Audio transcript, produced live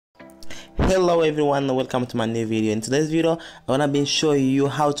Hello everyone and welcome to my new video. In today's video I'm gonna be showing you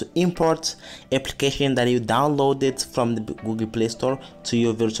how to import application that you downloaded from the Google Play Store to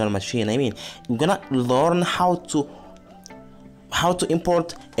your virtual machine. You're gonna learn how to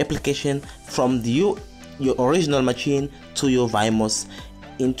import application from your original machine to your VMos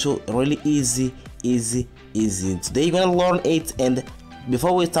into really easy. Today you're gonna learn it, and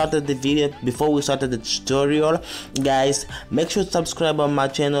before we started the tutorial, guys, make sure to subscribe on my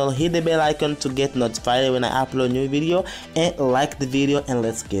channel, hit the bell icon to get notified when I upload new video, and like the video, and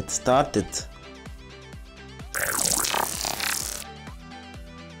let's get started.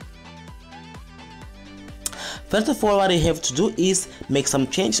 First of all, what you have to do is make some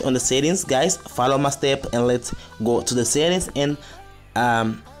change on the settings, guys. Follow my step and let's go to the settings, and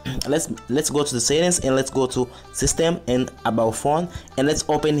let's go to the settings, and let's go to system and about phone, and let's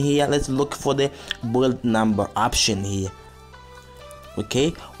open here. Let's look for the build number option here.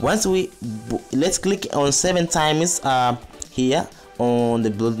 Okay, once let's click on 7 times here on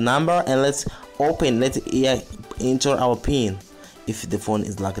the build number, and let's here enter our pin if the phone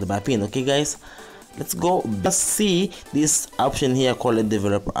is locked by pin. Okay guys, let's go. Let's see this option here called the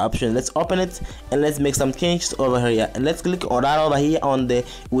developer option. Let's open it and let's make some changes over here, and let's click on that over here on the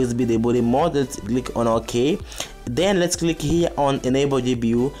USB debug mode. Let's click on OK. Then let's click here on enable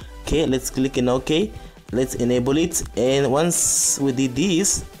GPU. Okay, let's click on OK. Let's enable it, and once we did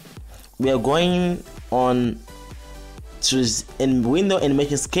this, we are going on in window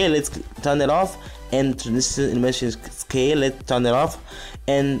animation scale. Let's turn it off, and transition animation scale, let's turn it off,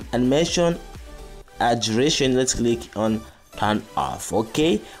 and animation duration, let's click on turn off.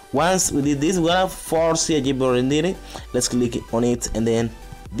 Okay, once we did this, we're gonna force here GPU rendering. Let's click on it, and then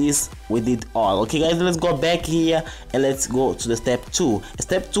this we did all. Okay guys, let's go back here and let's go to the step 2.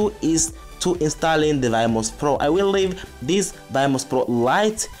 Step 2 is to installing the VMos Pro. I will leave this VMos Pro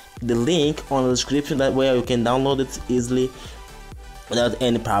Lite, the link on the description, that where you can download it easily without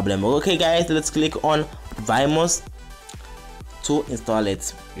any problem. Okay guys, let's click on VMos to install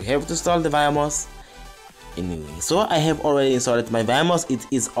it. You have to install the VMos anyway. So I have already installed my VMos. It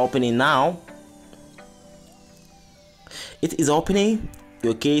is opening now. It is opening.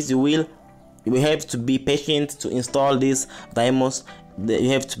 Okay, you will have to be patient to install this VMos. You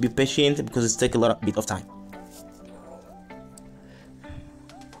have to be patient because it takes a bit of time.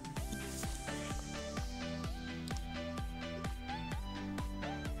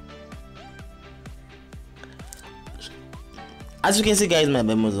 As you can see guys, my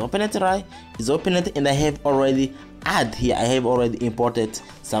VMos is open it, right? It's open it, and I have already imported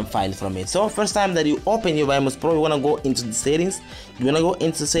some file from it. So first time that you open your VMos Pro, you wanna go into the settings. You're gonna go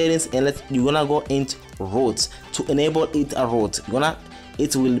into settings, and you're gonna go into root to enable it a root.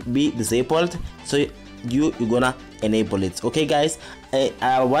 It will be disabled, so you're gonna enable it. Okay guys,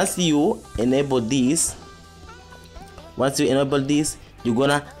 once you enable this, you're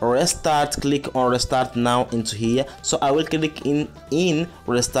gonna restart. Click on restart now into here. So I will click in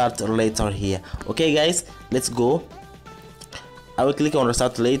restart later here. Okay guys, let's go. I will click on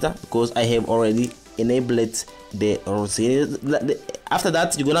restart later because I have already enabled the settings. After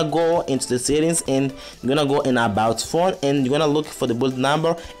that, you're gonna go into the settings, and you're gonna go in about phone, and you're gonna look for the build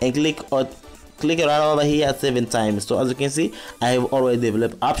number and click it right over here 7 times. So as you can see, I have already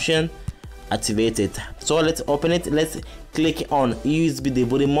developed option activated. So let's open it. Let's click on USB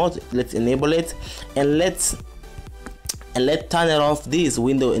debug mode. Let's enable it, and let's turn it off. This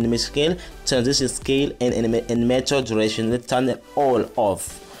window animation scale, transition scale, and animation duration. Let's turn it all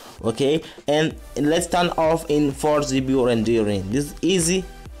off. Okay, and let's turn off in force GPU rendering. This is easy.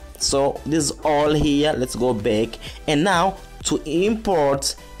 So this is all here. Let's go back, and now to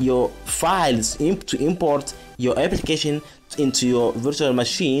import your files, to import your application into your virtual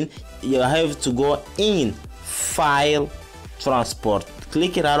machine, you have to go in file transport.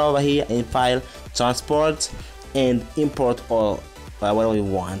 Click it right over here in file transport and import all what we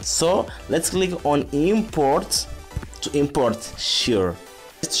want. So let's click on import to import. Sure,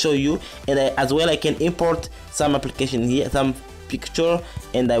 let's show you, and as well I can import some application here, some picture,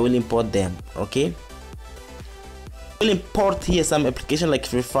 and I will import them. Okay, we'll import here some application like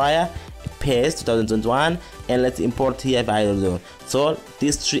Freefire, PES 2021, and let's import here Viral. So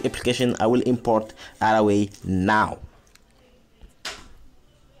these 3 applications I will import right away now.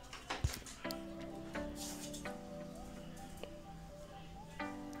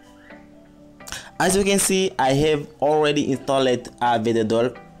 As you can see, I have already installed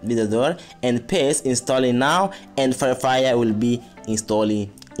Vidador and PES installing now, and Freefire will be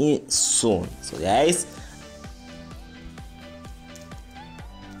installing soon. So guys,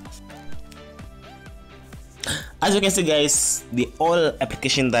 As you can see guys, the all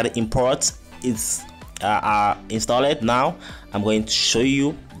application that import is installed. Now I'm going to show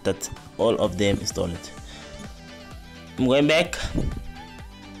you that all of them installed. I'm going back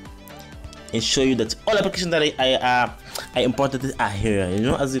and show you that all applications that I imported are here. You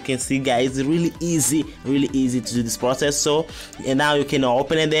know, as you can see guys, it's really easy to do this process. So and now you can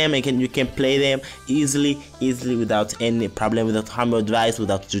open them and you can play them easily without any problem, without harm your device,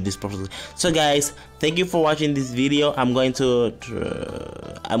 without do this process. So guys, thank you for watching this video. I'm going to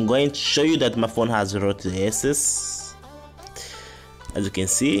show you that my phone has root ACESS. As you can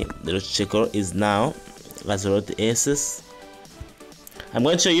see, the root checker is now has root ACESS. I'm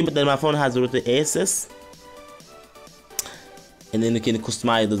going to show you that my phone has root ACESS, and then you can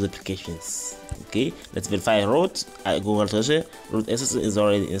customize those applications. Okay, let's verify root. Google search root ACESS is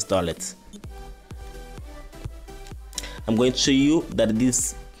already installed. I'm going to show you that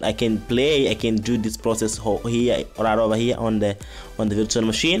this I can do this process here right over here on the virtual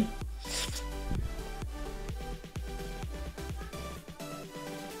machine.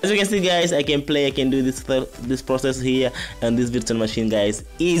 As you can see guys, I can do this process here on this virtual machine guys,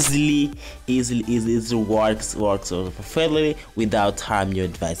 easily works perfectly without harming your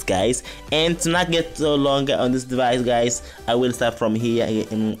device guys. And to not get so longer on this device guys, I will start from here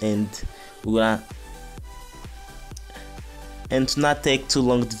and we're gonna, and to not take too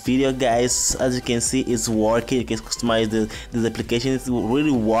long the video guys, as you can see it's working. You can customize this application. It's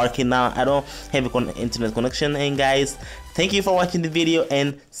really working now. I don't have an internet connection. And guys, thank you for watching the video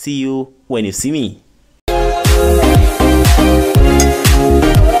and see you when you see me.